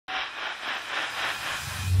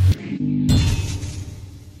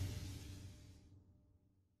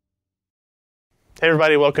Hey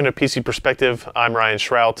everybody, welcome to PC Perspective. I'm Ryan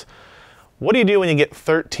Schrout. What do you do when you get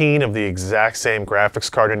 13 of the exact same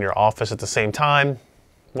graphics card in your office at the same time?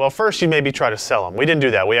 Well, first you maybe try to sell them. We didn't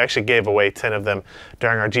do that. We actually gave away 10 of them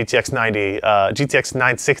during our GTX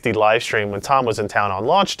 960 live stream when Tom was in town on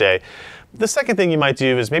launch day. The second thing you might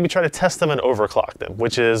do is maybe try to test them and overclock them,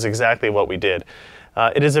 which is exactly what we did.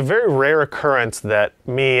 It is a very rare occurrence that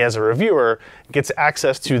me, as a reviewer, gets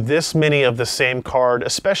access to this many of the same card,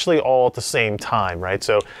 especially all at the same time, right?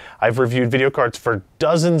 So I've reviewed video cards for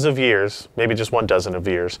dozens of years, maybe just 1 dozen of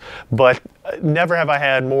years, but never have I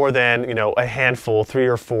had more than, a handful, 3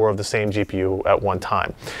 or 4 of the same GPU at one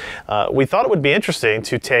time. We thought it would be interesting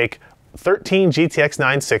to take 13 GTX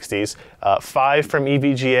 960s, 5 from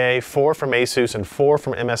EVGA, 4 from ASUS, and 4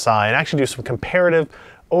 from MSI, and actually do some comparative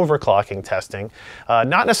overclocking testing,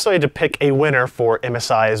 not necessarily to pick a winner for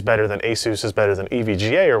MSI is better than ASUS is better than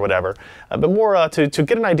EVGA or whatever, but more to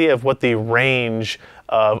get an idea of what the range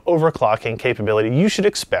of overclocking capability you should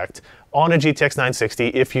expect on a GTX 960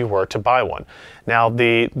 if you were to buy one. Now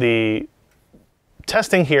the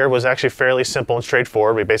testing here was actually fairly simple and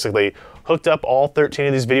straightforward. We basically hooked up all 13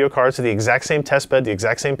 of these video cards to the exact same test bed, the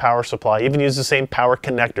exact same power supply, even used the same power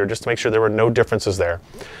connector just to make sure there were no differences there.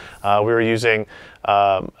 We were using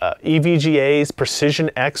EVGA's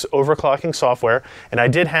Precision X overclocking software, and I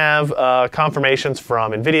did have confirmations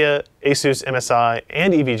from NVIDIA, ASUS, MSI,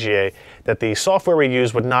 and EVGA that the software we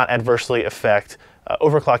used would not adversely affect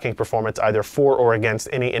overclocking performance either for or against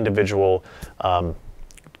any individual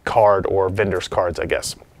card or vendor's cards, I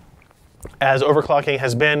guess. As overclocking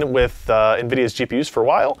has been with NVIDIA's GPUs for a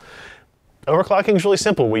while, overclocking is really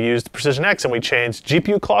simple. We used Precision X and we changed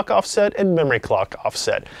GPU clock offset and memory clock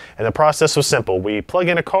offset. And the process was simple. We plug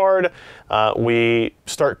in a card, we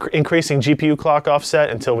start increasing GPU clock offset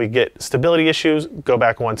until we get stability issues, go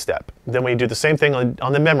back 1 step. Then we do the same thing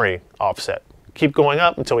on the memory offset. Keep going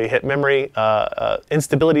up until we hit memory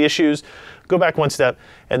instability issues, go back 1 step,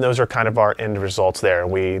 and those are kind of our end results there.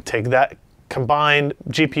 We take that combined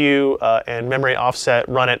GPU and memory offset,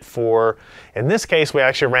 run it for, in this case, we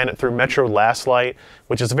actually ran it through Metro Last Light,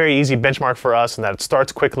 which is a very easy benchmark for us in that it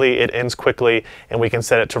starts quickly, it ends quickly, and we can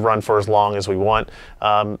set it to run for as long as we want.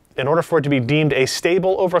 In order for it to be deemed a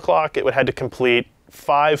stable overclock, it would have to complete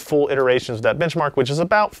 5 full iterations of that benchmark, which is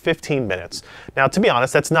about 15 minutes. Now, to be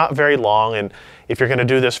honest, that's not very long, and if you're going to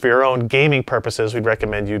do this for your own gaming purposes, we'd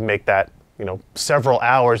recommend you make that several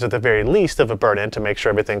hours at the very least of a burn-in to make sure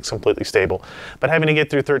everything's completely stable. But having to get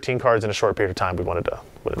through 13 cards in a short period of time, we wanted to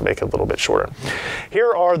make it a little bit shorter.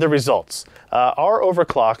 Here are the results. Our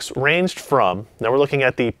overclocks ranged from, now we're looking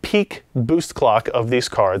at the peak boost clock of these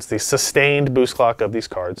cards, the sustained boost clock of these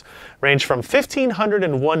cards, ranged from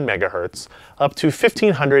 1501 megahertz up to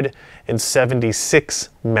 1576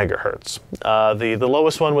 megahertz. The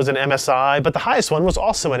lowest one was an MSI, but the highest one was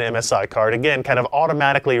also an MSI card. Again, kind of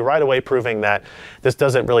automatically right away proving that this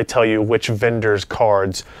doesn't really tell you which vendor's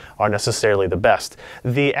cards are necessarily the best.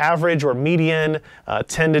 The average or median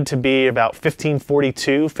tended to be about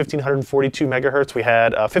 1542 megahertz. We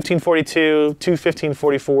had 1542, 2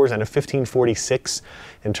 1544s, and a 1546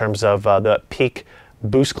 in terms of the peak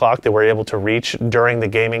boost clock that we're able to reach during the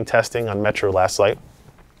gaming testing on Metro Last Light.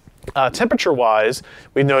 Temperature-wise,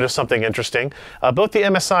 we noticed something interesting. Both the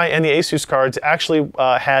MSI and the ASUS cards actually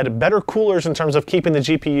had better coolers in terms of keeping the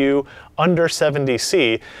GPU under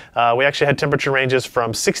 70°C. We actually had temperature ranges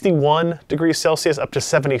from 61 degrees Celsius up to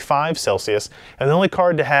 75 Celsius, and the only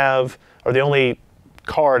card to have, or the only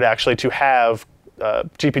card actually to have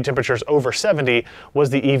GPU temperatures over 70 was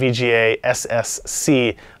the EVGA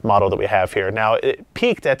SSC model that we have here. Now, it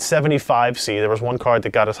peaked at 75°C. There was one card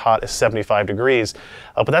that got as hot as 75 degrees,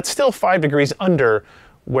 but that's still 5 degrees under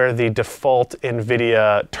where the default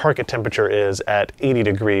NVIDIA target temperature is at 80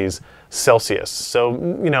 degrees Celsius. So,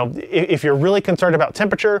 if you're really concerned about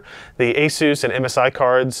temperature, the ASUS and MSI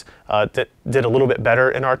cards did a little bit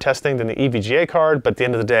better in our testing than the EVGA card, but at the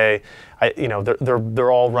end of the day,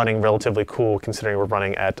 they're all running relatively cool considering we're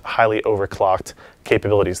running at highly overclocked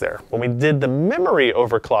capabilities there. When we did the memory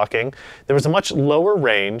overclocking, there was a much lower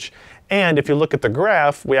range, and if you look at the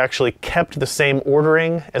graph, we actually kept the same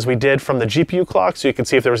ordering as we did from the GPU clock, so you can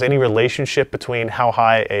see if there was any relationship between how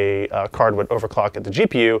high a card would overclock at the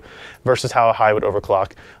GPU versus how high it would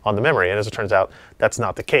overclock on the memory, and as it turns out, that's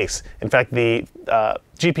not the case. In fact, the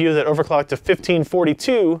GPU that overclocked to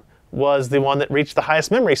 1542 was the one that reached the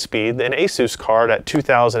highest memory speed, an ASUS card at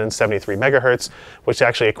 2073 megahertz, which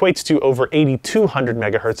actually equates to over 8200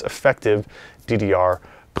 megahertz effective DDR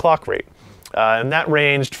clock rate. And that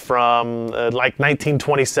ranged from like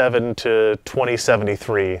 1927 to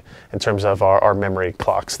 2073 in terms of our memory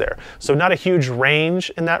clocks there. So not a huge range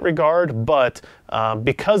in that regard, but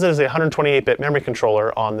because it is a 128-bit memory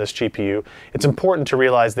controller on this GPU, it's important to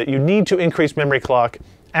realize that you need to increase memory clock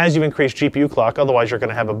as you increase GPU clock, otherwise you're going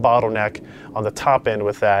to have a bottleneck on the top end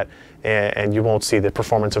with that, and you won't see the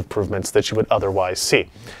performance improvements that you would otherwise see.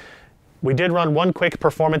 We did run one quick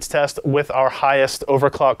performance test with our highest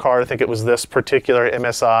overclock card. I think it was this particular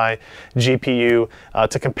MSI GPU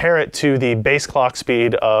to compare it to the base clock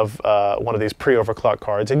speed of one of these pre-overclock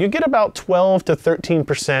cards. And you get about 12 to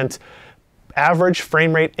 13% average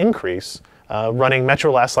frame rate increase running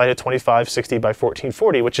Metro Last Light at 2560 by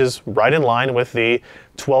 1440, which is right in line with the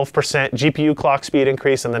 12% GPU clock speed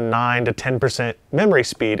increase and the 9 to 10% memory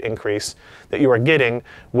speed increase that you are getting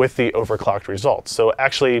with the overclocked results. So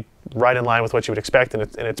actually right in line with what you would expect, and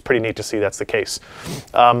it's pretty neat to see that's the case.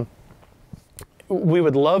 We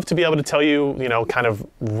would love to be able to tell you, kind of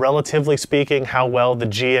relatively speaking, how well the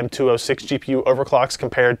GM206 GPU overclocks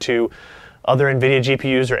compared to other NVIDIA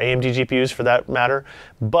GPUs or AMD GPUs for that matter,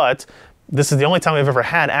 but this is the only time we've ever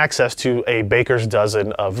had access to a baker's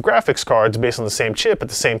dozen of graphics cards based on the same chip at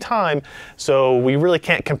the same time, so we really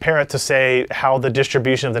can't compare it to say how the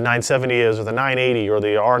distribution of the 970 is, or the 980, or the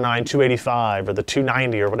R9 285, or the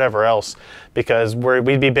 290, or whatever else, because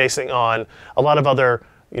we'd be basing on a lot of other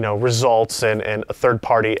results and a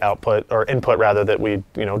third-party output, or input rather, that we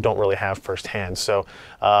don't really have firsthand. So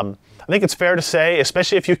I think it's fair to say,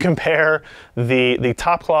 especially if you compare the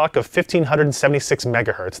top clock of 1576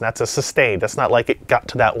 megahertz, and that's a sustained, that's not like it got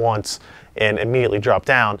to that once and immediately dropped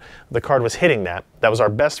down. The card was hitting that. That was our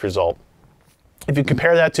best result. If you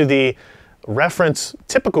compare that to the reference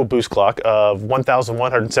typical boost clock of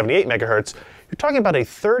 1178 megahertz, you're talking about a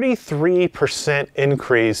 33%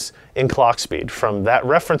 increase in clock speed from that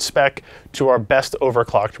reference spec to our best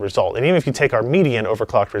overclocked result. And even if you take our median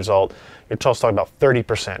overclocked result, you're talking about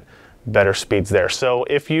 30% better speeds there. So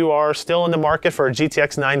if you are still in the market for a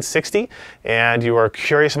GTX 960 and you are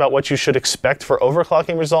curious about what you should expect for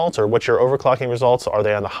overclocking results, or what your overclocking results are,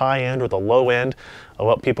 they on the high end or the low end of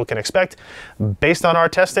what people can expect, based on our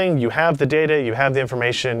testing, you have the data, you have the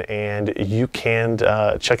information, and you can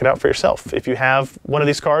check it out for yourself. If you have one of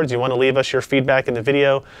these cards, you want to leave us your feedback in the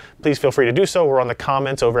video, please feel free to do so. We're on the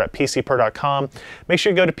comments over at PCPer.com. Make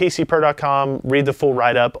sure you go to PCPer.com, read the full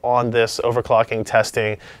write-up on this overclocking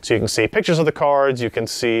testing, so you can see pictures of the cards, you can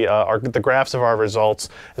see the graphs of our results,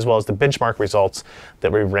 as well as the benchmark results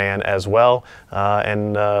that we ran as well.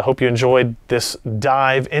 And hope you enjoyed this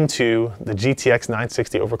dive into the GTX 960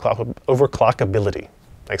 overclockability.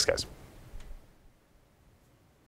 Thanks, guys.